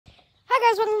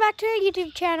Hi guys, welcome back to our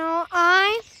YouTube channel.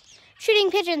 I'm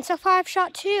shooting pigeons, so far I've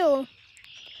shot 2.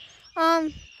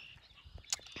 I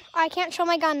can't show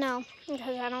my gun now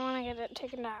because I don't want to get it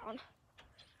taken down.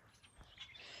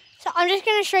 So I'm just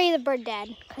going to show you the bird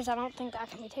dead because I don't think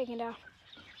that can be taken down.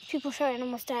 People show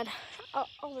animals dead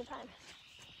all the time.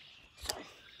 So,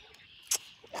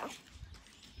 yeah.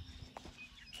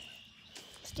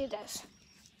 Let's do this.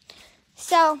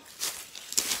 So,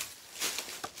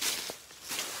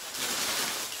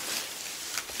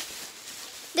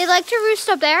 they like to roost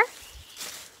up there.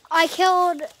 I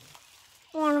killed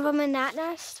one of them in that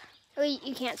nest. Oh,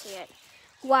 you can't see it.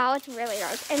 Wow, it's really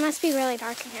dark. It must be really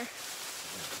dark in here.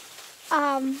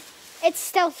 It's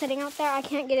still sitting out there. I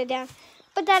can't get it down.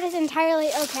 But that is entirely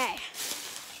okay.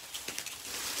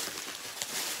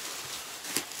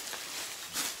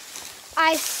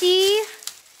 I see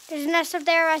there's a nest up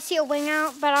there. I see a wing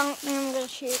out, but I don't think I'm going to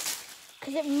shoot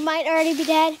because it might already be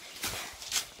dead.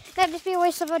 That'd just be a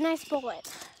waste of a nice bullet.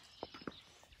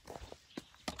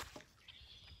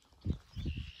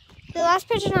 The last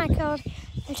pigeon I killed,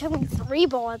 it took me 3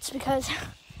 bullets because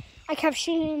I kept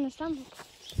shooting it in the stomach.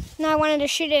 And I wanted to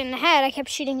shoot it in the head. I kept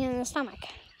shooting it in the stomach.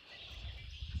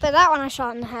 But that one I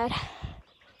shot in the head.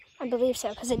 I believe so,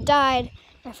 because it died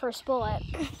my first bullet.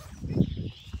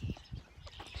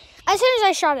 As soon as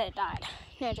I shot it, it died.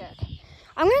 No joke.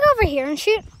 I'm going to go over here and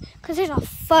shoot because there's a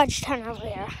fudge ton over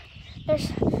there. There's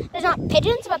not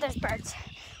pigeons, but there's birds.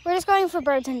 We're just going for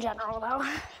birds in general, though.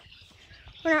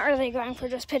 We're not really going for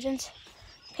just pigeons.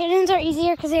 Pigeons are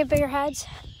easier because they have bigger heads.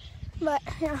 But,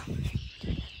 yeah.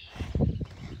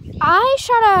 I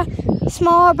shot a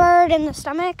smaller bird in the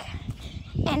stomach,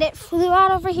 and it flew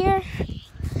out over here.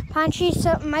 Punchy,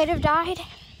 so it might have died.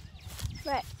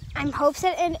 But I'm in hopes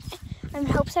that it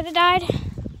died.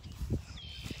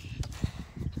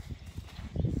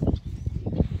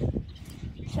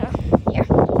 So, yeah.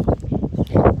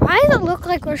 Why does it look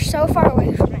like we're so far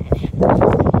away from it?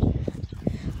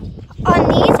 On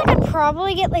these, I could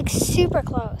probably get like super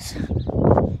close. It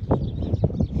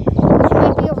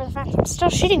might be over the fence. I'm still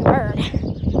shooting a bird.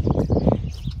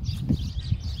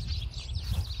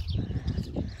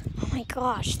 Oh my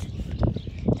gosh.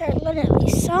 They're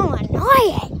literally so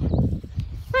annoying.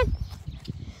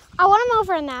 I want them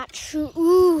over in that tree.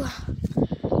 Ooh.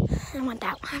 I want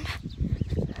that one.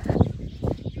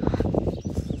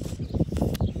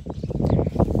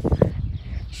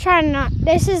 Trying not.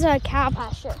 This is a cow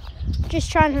pasture.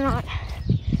 Just trying to not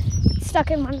get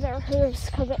stuck in one of their hooves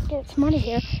because it gets muddy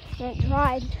here and it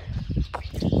dried.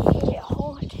 Maybe a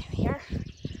hole in here.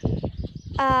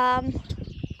 I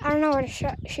don't know where to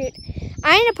shoot.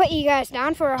 I need to put you guys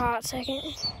down for a hot second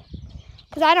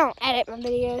because I don't edit my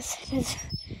videos because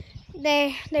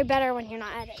they're better when you're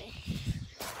not editing.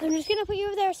 So I'm just gonna put you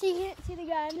over there so you can't see the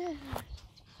gun.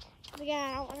 The gun,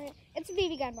 I don't want it. It's a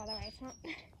BB gun, by the way. It's not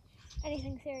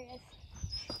anything serious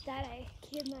that a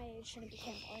kid my age shouldn't be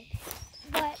handling.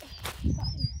 But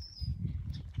fine.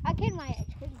 A kid my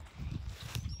age could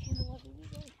handle a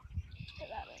BB gun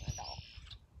without an adult.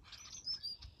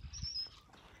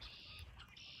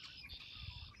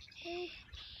 Okay.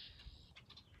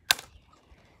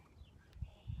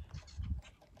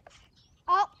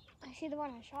 Oh, I see the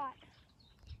one I shot.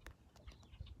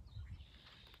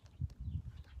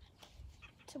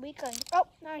 It's a weakling. Oh,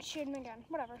 now I shooting again.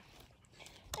 Whatever.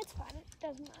 It's fine. It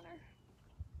doesn't matter.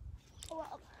 Oh,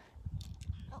 well.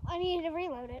 Oh, I need to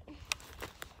reload it.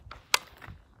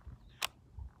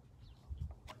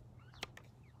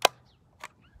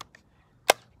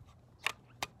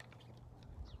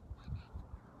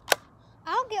 I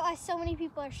don't get why so many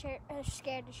people are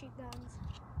scared to shoot guns.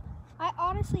 I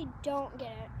honestly don't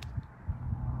get it.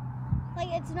 Like,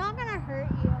 it's not gonna hurt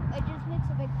you. It just makes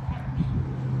a big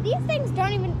bang. These BBs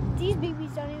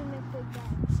don't even make big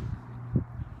bangs.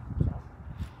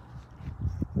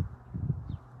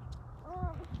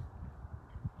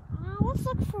 So, let's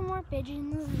look for more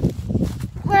pigeons.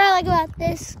 What I like about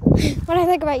this, what I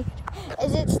think about you,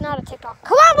 is it's not a TikTok.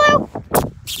 Come on, Blue!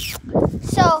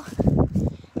 So,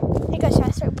 it goes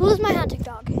faster. Blue's my hunting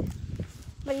dog.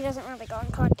 But he doesn't really go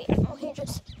and collect the animal. He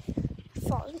just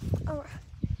falls over.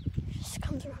 Just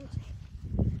comes around with me.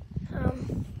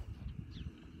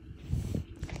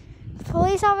 The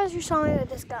police officer saw me with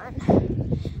this gun.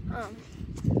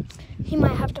 He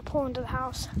might have to pull into the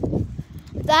house.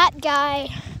 That guy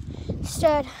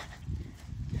sat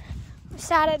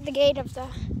at the gate of the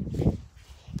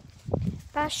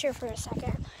pasture for a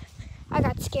second. I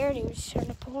got scared. He was trying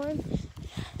to pull in.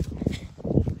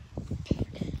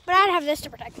 But I'd have this to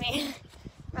protect me.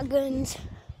 My guns.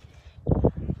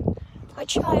 My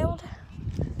child.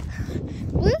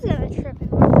 Blue's gonna trip in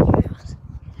my house.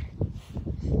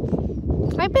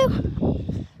 trip,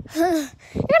 boo? You're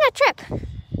gonna trip.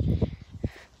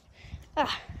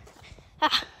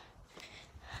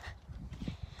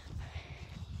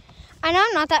 I know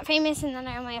I'm not that famous and then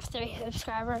I only have 3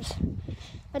 subscribers,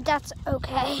 but that's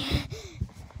okay.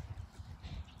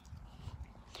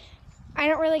 I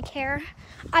don't really care.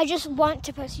 I just want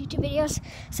to post YouTube videos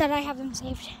so that I have them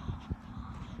saved.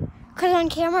 Because on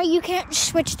camera, you can't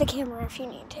switch the camera if you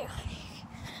need to.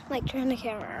 Like turn the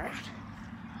camera around.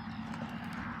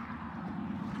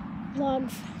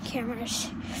 Vlog cameras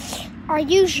are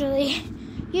usually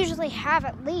have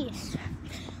at least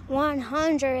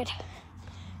 100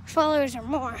 followers or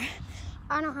more.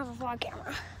 I don't have a vlog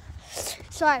camera,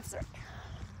 so I have 3.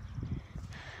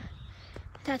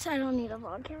 I don't need a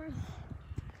vlog camera.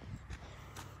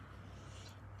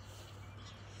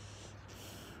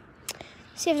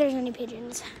 See if there's any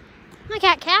pigeons. My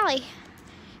cat Callie.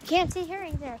 Can't see her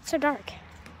either. It's so dark.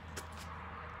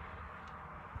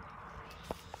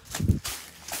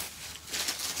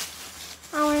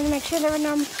 I wanted to make sure there were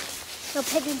no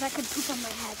pigeons that could poop on my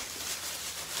head.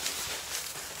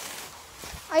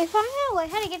 Are you finding out a way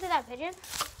how to get to that pigeon?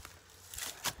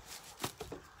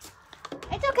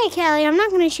 It's okay, Callie. I'm not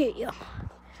going to shoot you.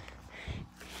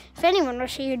 If anyone will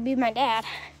shoot you, it'd be my dad.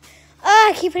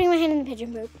 I keep putting my hand in the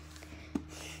pigeon poop.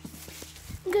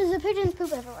 Because the pigeons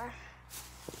poop everywhere.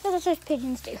 That's what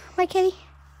pigeons do. Right, Kitty?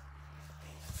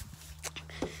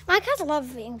 My cats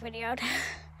love being videoed.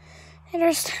 I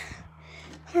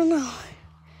don't know.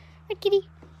 Right, Kitty?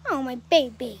 Oh, my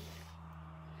baby.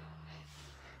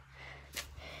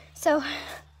 So,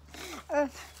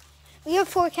 we have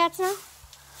 4 cats now.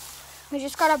 We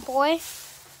just got a boy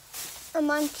a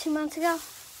month, 2 months ago.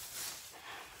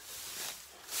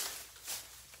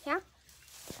 Yeah?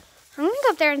 I'm gonna go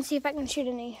up there and see if I can shoot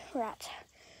any rats.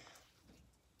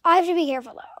 I have to be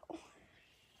careful though.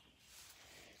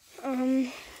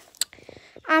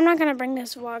 I'm not gonna bring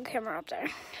this vlog camera up there.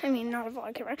 I mean, not a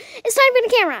vlog camera. It's not even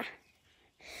a camera.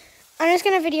 I'm just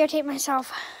gonna videotape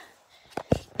myself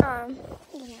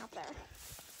getting up there.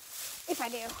 If I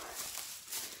do.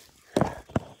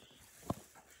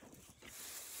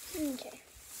 Okay.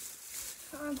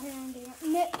 I'm planning on doing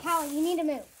it. Callie, you need to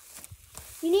move.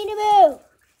 You need to move.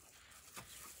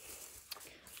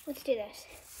 Let's do this.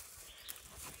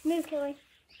 Move, Kelly.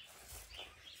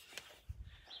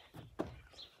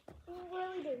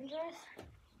 Really dangerous.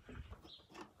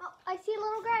 Oh, I see a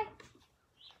little guy.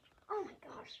 Oh my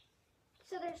gosh.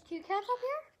 So there's 2 cats up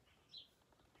here?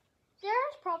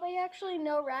 There's probably actually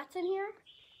no rats in here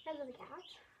because of the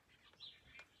cats.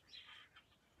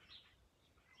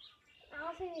 I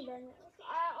don't see any birds.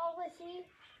 All I see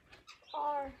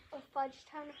are a fudge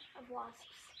ton of wasps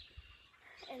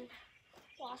and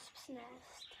wasp's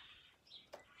nest.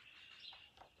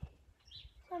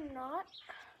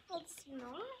 Let's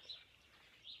not.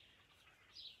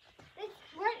 It's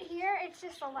right here, it's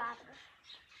just a ladder.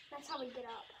 That's how we get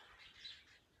up.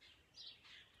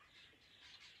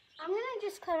 I'm gonna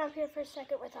just climb up here for a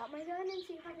second without my gun and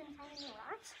see if I can find any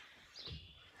rats.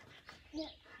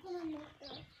 Yeah, when I'm not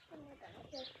done up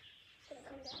here, it's gonna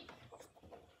come down.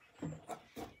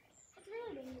 It's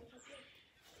really dangerous up here.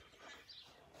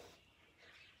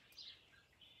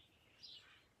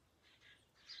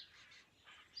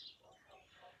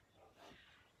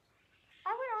 I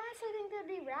would honestly think there'd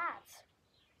be rats.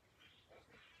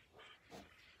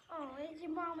 Oh, it's your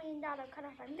mommy and dad are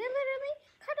cuddling. They're literally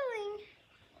cuddling.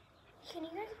 Can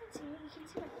you guys even see me? You can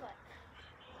see my foot.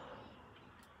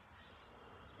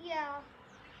 Yeah.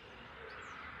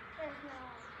 There's no.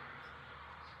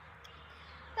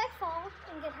 If I fall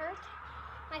and get hurt,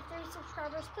 my 3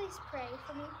 subscribers, please pray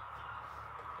for me.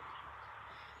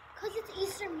 Because it's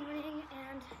Easter morning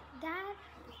and that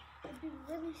would be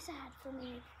really sad for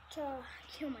me to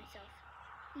kill myself.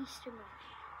 Easter morning.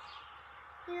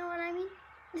 You know what I mean?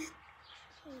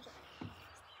 Okay.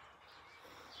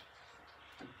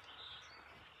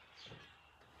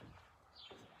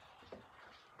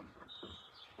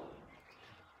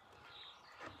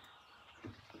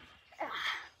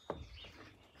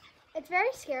 It's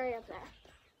very scary up there.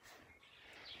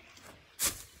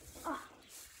 Oh.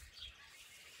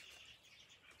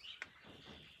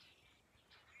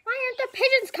 Why aren't the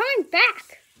pigeons coming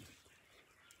back?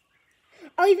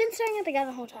 Oh, you've been staring at the guy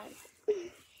the whole time.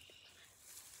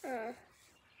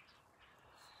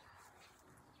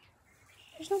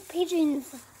 There's no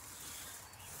pigeons.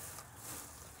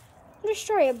 I'll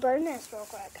destroy a bird nest real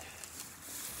quick.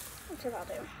 That's what I'll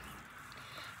do.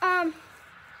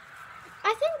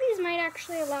 I think these might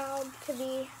actually allow to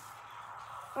be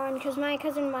on because my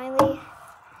cousin Miley,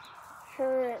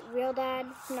 her real dad,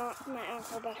 not my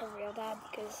uncle, but her real dad,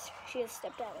 because she has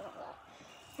stepdad and all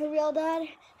her real dad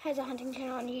has a hunting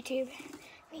channel on YouTube.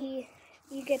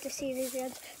 You get to see these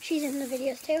videos. She's in the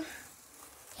videos too.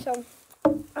 So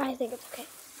I think it's okay.